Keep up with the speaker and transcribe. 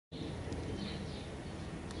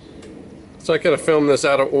So I kind of filmed this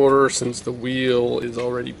out of order since the wheel is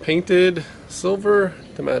already painted silver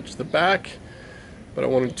to match the back, but I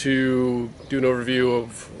wanted to do an overview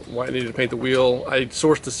of why I needed to paint the wheel. I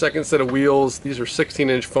sourced the second set of wheels. These are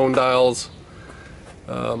 16-inch phone dials.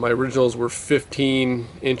 My originals were 15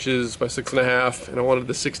 inches by 6.5, and I wanted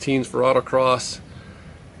the 16s for autocross.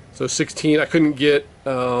 So 16, I couldn't get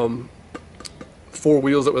 4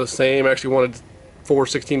 wheels that were the same. I actually wanted 4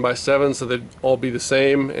 16x7s so they'd all be the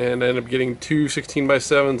same, and I ended up getting 2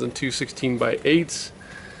 16x7s and 2 16x8s.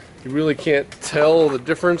 You really can't tell the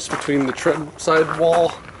difference between the tread side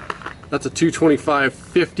wall. That's a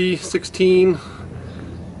 225/50 16.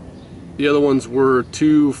 The other ones were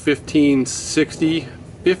 215/60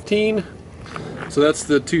 15. So that's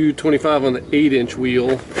the 225 on the 8-inch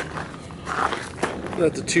wheel.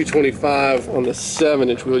 That's a 225 on the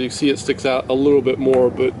 7-inch wheel. You can see it sticks out a little bit more,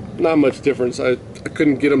 but not much difference. I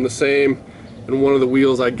couldn't get them the same, and one of the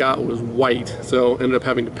wheels I got was white, so ended up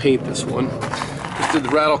having to paint this one. Just did the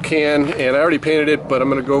rattle can, and I already painted it, but I'm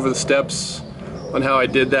going to go over the steps on how I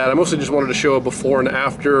did that. I mostly just wanted to show a before and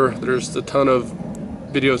after. There's a ton of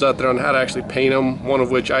videos out there on how to actually paint them, one of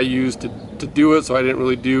which I used to do it, so I didn't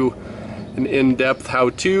really do an in-depth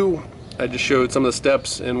how-to. I just showed some of the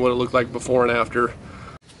steps and what it looked like before and after.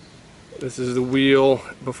 This is the wheel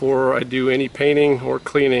before I do any painting or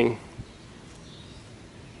cleaning.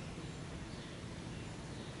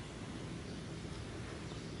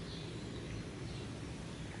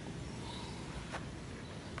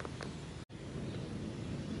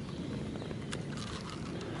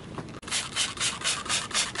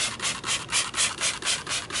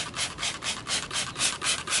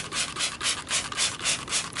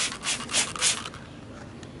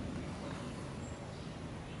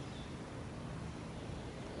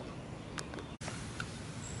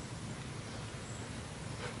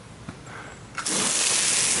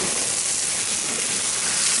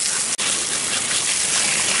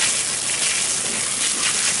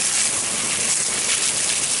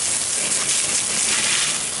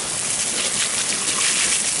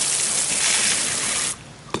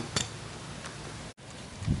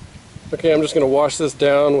 Okay, I'm just going to wash this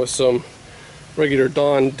down with some regular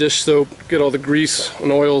Dawn dish soap, get all the grease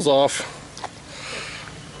and oils off.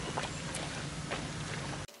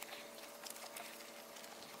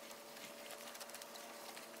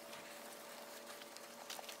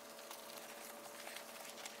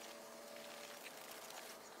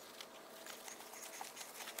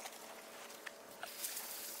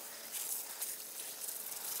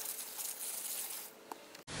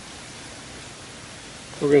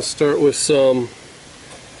 We're going to start with some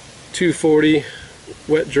 240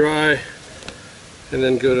 wet dry, and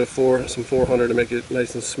then go to some 400 to make it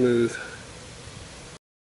nice and smooth.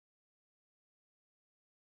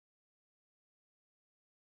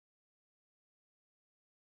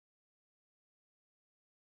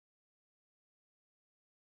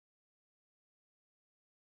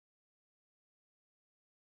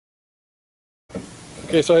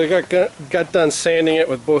 Okay, so I got done sanding it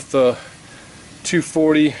with both the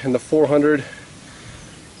 240 and the 400.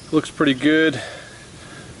 Looks pretty good.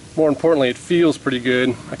 More importantly, it feels pretty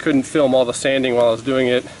good. I couldn't film all the sanding while I was doing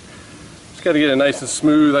it. Just got to get it nice and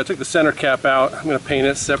smooth. I took the center cap out. I'm going to paint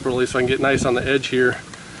it separately so I can get nice on the edge here.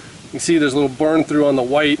 You can see there's a little burn through on the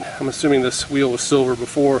white. I'm assuming this wheel was silver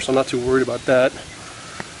before, so I'm not too worried about that.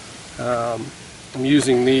 I'm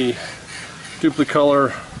using the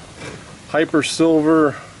Duplicolor Hyper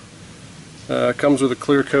Silver. Comes with a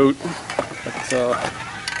clear coat. That's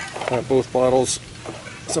both bottles.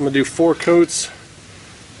 So I'm going to do 4 coats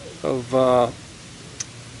of the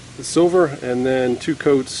silver and then 2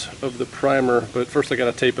 coats of the primer, but first I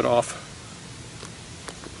got to tape it off.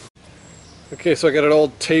 Okay, so I got it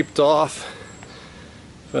all taped off.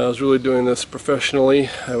 If I was really doing this professionally,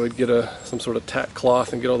 I would get some sort of tack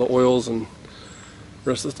cloth and get all the oils and the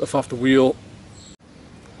rest of the stuff off the wheel.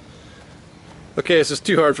 Okay, it's just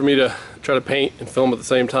too hard for me to try to paint and film at the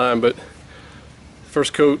same time, but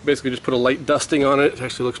first coat, basically just put a light dusting on it. It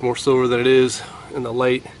actually looks more silver than it is in the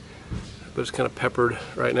light, but it's kind of peppered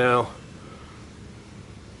right now.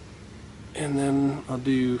 And then I'll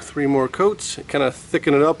do 3 more coats, kind of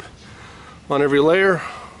thicken it up on every layer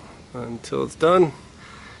until it's done,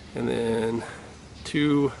 and then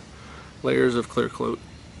 2 layers of clear coat.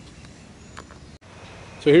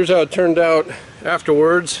 So here's how it turned out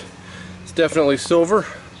afterwards. It's definitely silver,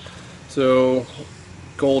 so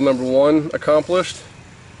goal number 1 accomplished.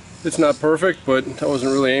 It's not perfect, but I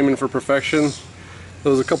wasn't really aiming for perfection.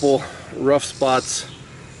 There was a couple rough spots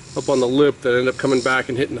up on the lip that ended up coming back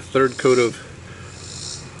and hitting the 3rd coat of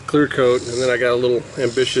clear coat, and then I got a little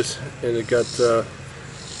ambitious and it got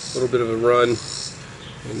little bit of a run,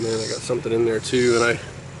 and then I got something in there too, and I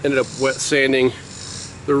ended up wet sanding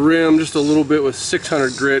the rim just a little bit with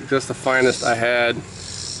 600 grit. That's the finest I had.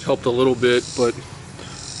 Helped a little bit, but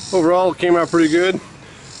overall it came out pretty good.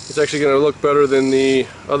 It's actually going to look better than the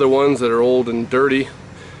other ones that are old and dirty.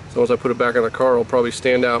 So once I put it back on the car, it'll probably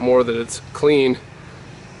stand out more that it's clean.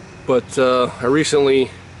 But I recently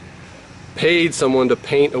paid someone to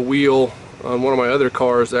paint a wheel on one of my other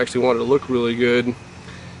cars that actually wanted to look really good,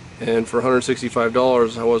 and for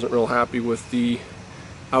 $165 I wasn't real happy with the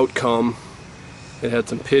outcome. It had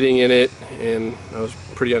some pitting in it and I was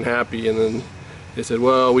pretty unhappy, and then they said,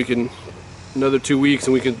 well, we can another 2 weeks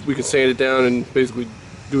and we can sand it down and basically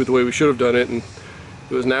do it the way we should have done it. And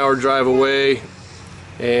it was an hour drive away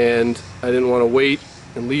and I didn't want to wait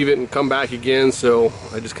and leave it and come back again, so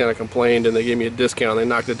I just kind of complained and they gave me a discount. They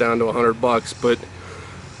knocked it down to $100. But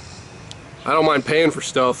I don't mind paying for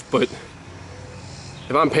stuff, but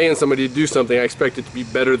if I'm paying somebody to do something, I expect it to be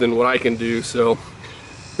better than what I can do. So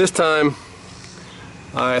this time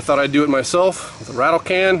I thought I'd do it myself with a rattle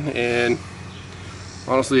can, and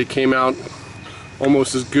honestly it came out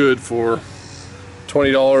almost as good for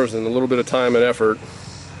 $20 and a little bit of time and effort.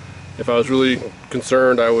 If I was really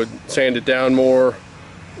concerned, I would sand it down more,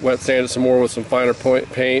 wet sand it some more with some finer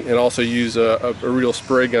point paint, and also use a real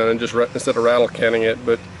spray gun and just instead of rattle canning it.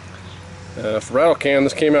 But for rattle can,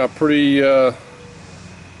 this came out pretty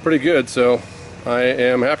good, so I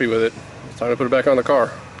am happy with it. It's time to put it back on the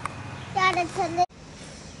car.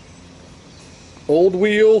 Old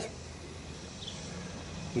wheel,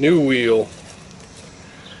 new wheel.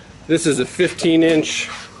 This is a 15-inch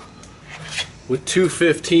with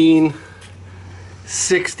 215,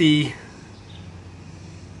 60,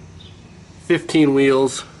 15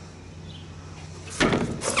 wheels,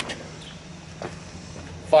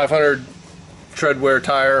 500 tread wear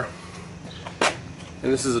tire,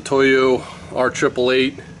 and this is a Toyo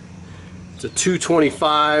R888. It's a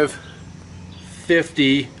 225,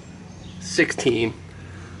 50, 16,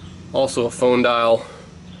 also a phone dial,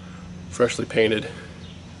 freshly painted.